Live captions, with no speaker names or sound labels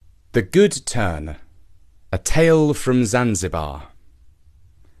The Good Turn, a tale from Zanzibar.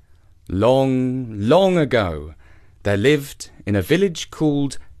 Long, long ago, there lived in a village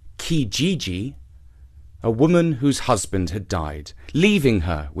called Kijiji a woman whose husband had died, leaving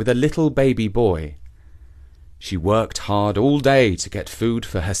her with a little baby boy. She worked hard all day to get food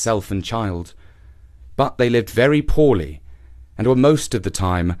for herself and child, but they lived very poorly and were most of the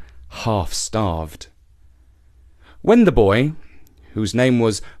time half-starved. When the boy, whose name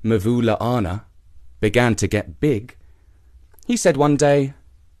was Mvula, began to get big, he said one day,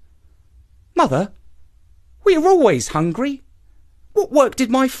 "Mother, we are always hungry. What work did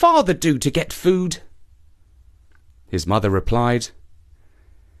my father do to get food?" His mother replied,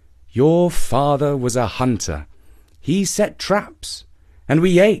 "Your father was a hunter. He set traps, and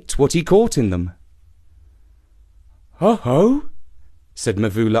we ate what he caught in them." "Oh-ho," said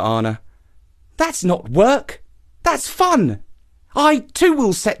Mvula. "That's not work. That's fun. I too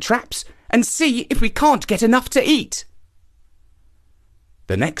will set traps and see if we can't get enough to eat."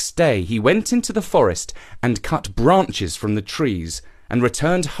 The next day he went into the forest and cut branches from the trees and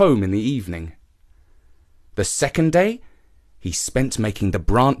returned home in the evening. The second day he spent making the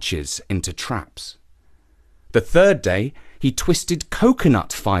branches into traps. The third day he twisted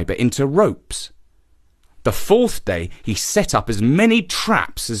coconut fibre into ropes. The fourth day he set up as many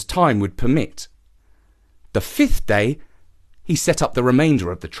traps as time would permit. The fifth day he set up the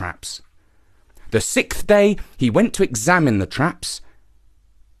remainder of the traps. The sixth day he went to examine the traps,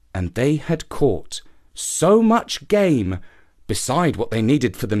 and they had caught so much game, beside what they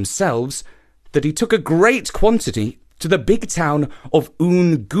needed for themselves, that he took a great quantity to the big town of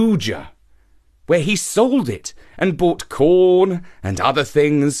Unguja, where he sold it and bought corn and other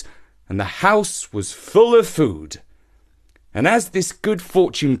things, and the house was full of food. And as this good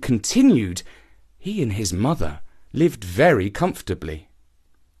fortune continued, he and his mother lived very comfortably.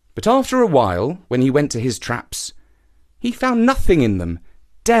 But after a while, when he went to his traps, he found nothing in them,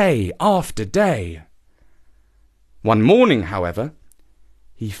 day after day. One morning, however,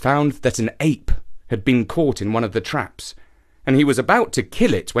 he found that an ape had been caught in one of the traps, and he was about to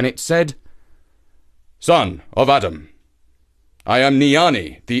kill it when it said, "Son of Adam, I am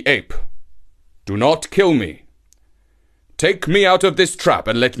Nyani the ape. Do not kill me. Take me out of this trap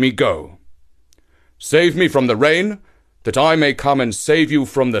and let me go. Save me from the rain, that I may come and save you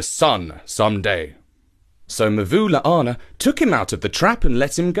from the sun some day." So Mvula took him out of the trap and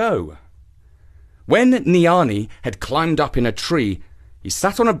let him go. When Nyani had climbed up in a tree, he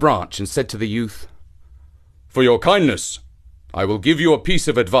sat on a branch and said to the youth, "For your kindness, I will give you a piece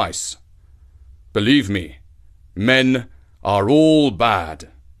of advice. Believe me, men are all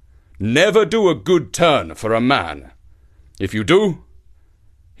bad. Never do a good turn for a man. If you do,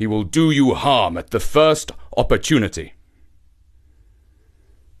 he will do you harm at the first opportunity."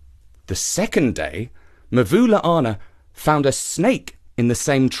 The second day, Mvula found a snake in the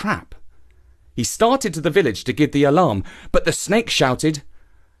same trap. He started to the village to give the alarm, but the snake shouted,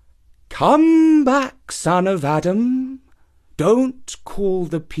 "Come back, son of Adam. Don't call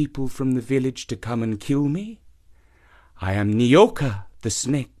the people from the village to come and kill me. I am Nyoka, the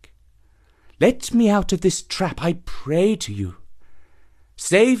snake. Let me out of this trap, I pray to you.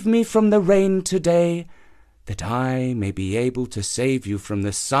 Save me from the rain today, that I may be able to save you from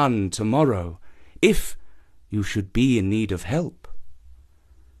the sun tomorrow, if you should be in need of help."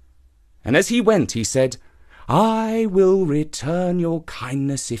 And as he went, he said, "I will return your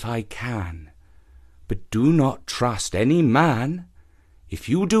kindness if I can, but do not trust any man. If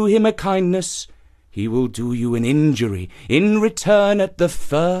you do him a kindness, he will do you an injury in return at the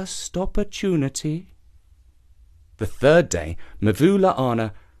first opportunity." The third day,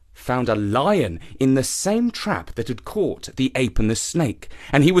 Mvula found a lion in the same trap that had caught the ape and the snake,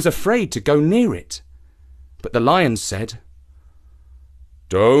 and he was afraid to go near it. But the lion said,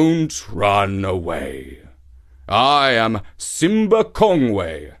 "Don't run away. I am Simba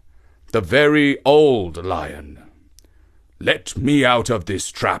Kongwe, the very old lion. Let me out of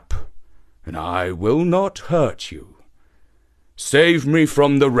this trap, and I will not hurt you. Save me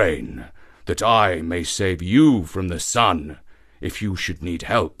from the rain, that I may save you from the sun, if you should need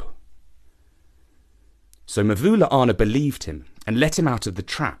help." So Mvula believed him and let him out of the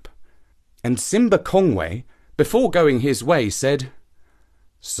trap. And Simba Kongwe, before going his way, said,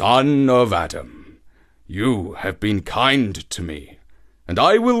 "Son of Adam, you have been kind to me, and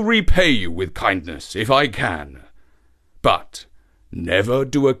I will repay you with kindness if I can. But never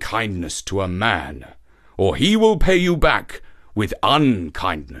do a kindness to a man, or he will pay you back with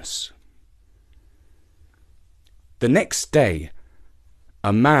unkindness." The next day,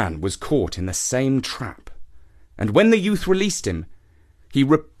 a man was caught in the same trap, and when the youth released him, he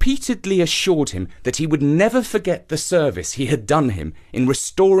repeatedly assured him that he would never forget the service he had done him in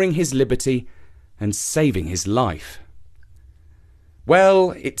restoring his liberty and saving his life.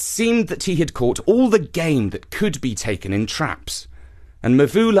 Well, it seemed that he had caught all the game that could be taken in traps, and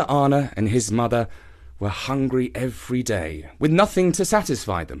Mvula Ana and his mother were hungry every day, with nothing to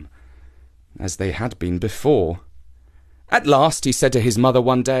satisfy them, as they had been before. At last he said to his mother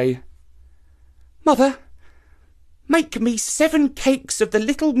one day, "Mother, make me 7 cakes of the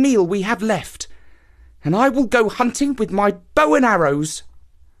little meal we have left, and I will go hunting with my bow and arrows."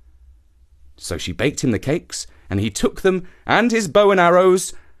 So she baked him the cakes, and he took them and his bow and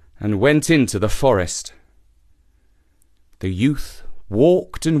arrows and went into the forest. The youth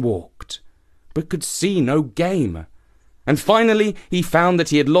walked and walked, but could see no game, and finally he found that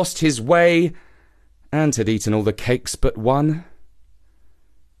he had lost his way and had eaten all the cakes but one.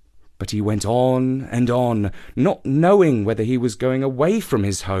 But he went on and on, not knowing whether he was going away from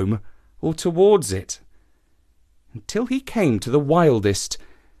his home or towards it, until he came to the wildest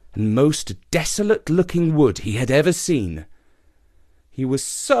and most desolate-looking wood he had ever seen. He was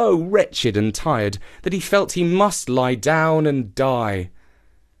so wretched and tired that he felt he must lie down and die,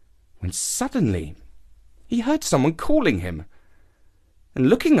 when suddenly he heard someone calling him, and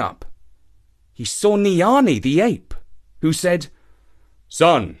looking up, he saw Niani the ape, who said,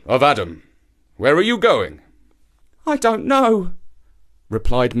 "Son of Adam, where are you going?" "I don't know,"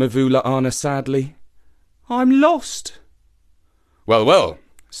 replied Mvula Ana sadly. "I'm lost." "Well, well,"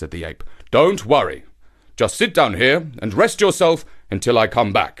 said the ape, "don't worry. Just sit down here and rest yourself until I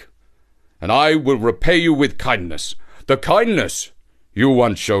come back, and I will repay you with kindness, the kindness you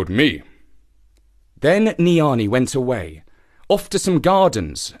once showed me." Then Niani went away, off to some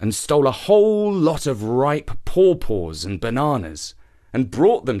gardens, and stole a whole lot of ripe pawpaws and bananas, and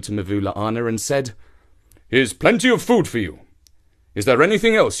brought them to Mvula Ana and said, "Here's plenty of food for you. Is there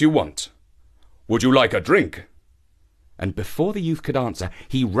anything else you want? Would you like a drink?" And before the youth could answer,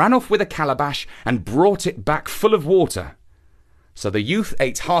 he ran off with a calabash and brought it back full of water. So the youth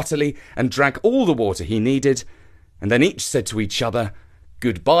ate heartily and drank all the water he needed, and then each said to each other,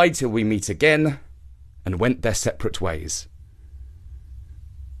 "Goodbye till we meet again," and went their separate ways.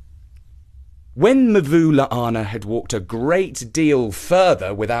 When Mvula Ana had walked a great deal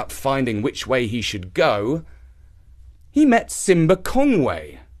further without finding which way he should go, he met Simba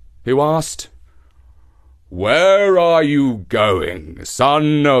Kongwe, who asked, "Where are you going,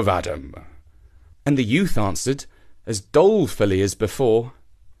 son of Adam?" And the youth answered, as dolefully as before,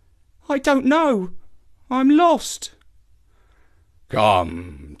 "I don't know. I'm lost."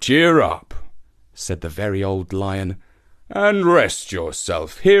 "Come, cheer up," said the very old lion, "and rest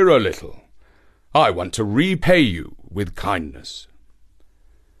yourself here a little. I want to repay you with kindness."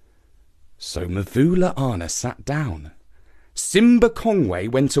 So Mvula Ana sat down. Simba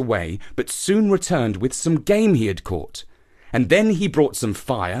Kongwe went away, but soon returned with some game he had caught, and then he brought some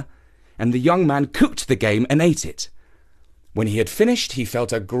fire, and the young man cooked the game and ate it. When he had finished, he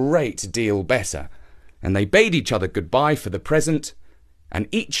felt a great deal better, and they bade each other goodbye for the present, and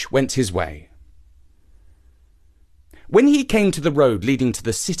each went his way. When he came to the road leading to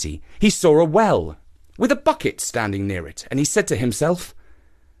the city, he saw a well, with a bucket standing near it, and he said to himself,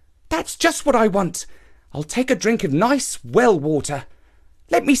 "That's just what I want. I'll take a drink of nice well water.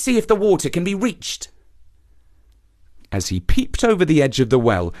 Let me see if the water can be reached." As he peeped over the edge of the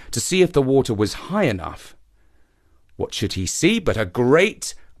well to see if the water was high enough, what should he see but a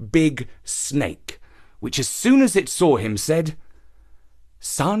great big snake, which as soon as it saw him said,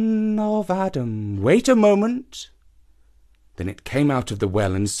 "Son of Adam, wait a moment." Then it came out of the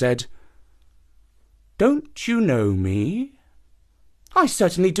well and said, "Don't you know me?" "I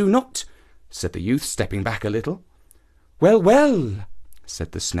certainly do not," said the youth, stepping back a little. "Well, well,"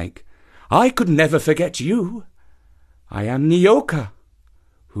 said the snake, "I could never forget you. I am Nioka,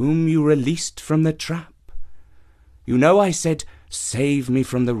 whom you released from the trap. You know I said, 'Save me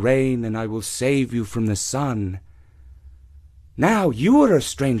from the rain, and I will save you from the sun.' Now you are a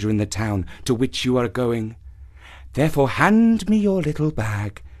stranger in the town to which you are going. Therefore hand me your little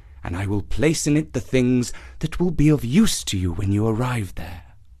bag, and I will place in it the things that will be of use to you when you arrive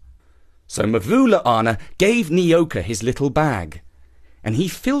there." So Mvula Ana gave Nioka his little bag, and he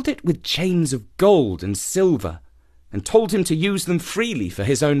filled it with chains of gold and silver, and told him to use them freely for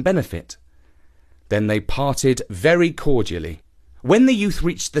his own benefit. Then they parted very cordially. When the youth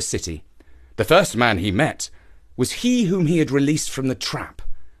reached the city, the first man he met was he whom he had released from the trap,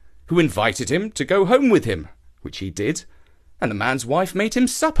 who invited him to go home with him, which he did, and the man's wife made him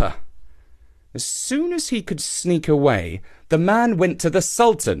supper. As soon as he could sneak away, the man went to the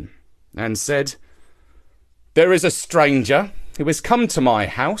Sultan and said, "There is a stranger who has come to my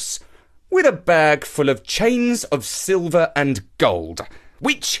house with a bag full of chains of silver and gold,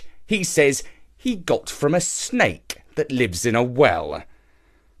 which, he says, he got from a snake that lives in a well.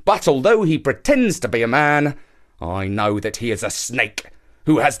 But although he pretends to be a man, I know that he is a snake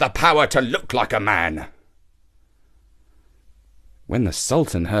who has the power to look like a man." When the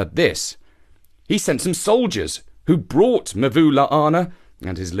Sultan heard this, he sent some soldiers who brought Mavula Ana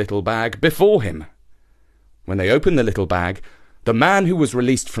and his little bag before him. When they opened the little bag, the man who was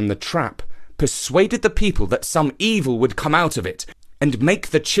released from the trap persuaded the people that some evil would come out of it and make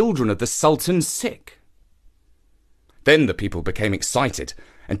the children of the Sultan sick. Then the people became excited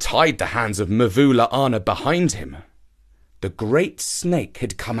and tied the hands of Mavula Ana behind him. The great snake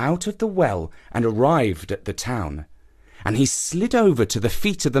had come out of the well and arrived at the town, and he slid over to the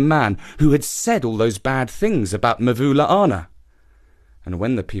feet of the man who had said all those bad things about Mavula Ana. And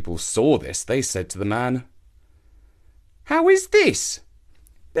when the people saw this, they said to the man, "How is this?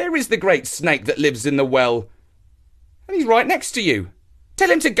 There is the great snake that lives in the well, and he's right next to you. Tell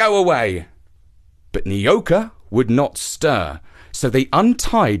him to go away." But Nyoka would not stir, so they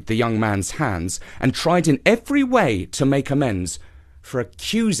untied the young man's hands and tried in every way to make amends for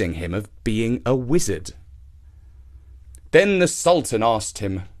accusing him of being a wizard. Then the Sultan asked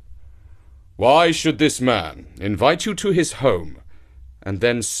him, "Why should this man invite you to his home and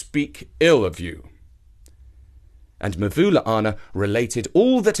then speak ill of you?" And Mavula Ana related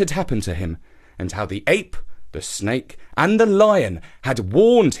all that had happened to him, and how the ape, the snake, and the lion had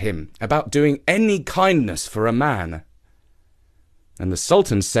warned him about doing any kindness for a man. And the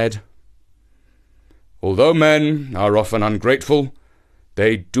Sultan said, "Although men are often ungrateful,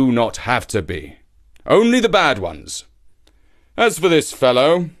 they do not have to be. Only the bad ones. As for this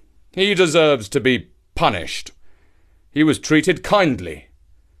fellow, he deserves to be punished. He was treated kindly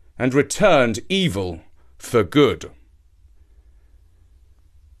and returned evil for good."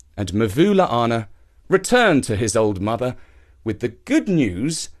 And Mavula Ana returned to his old mother with the good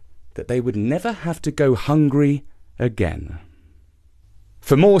news that they would never have to go hungry again.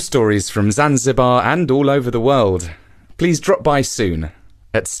 For more stories from Zanzibar and all over the world, please drop by soon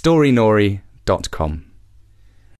at Storynory.com.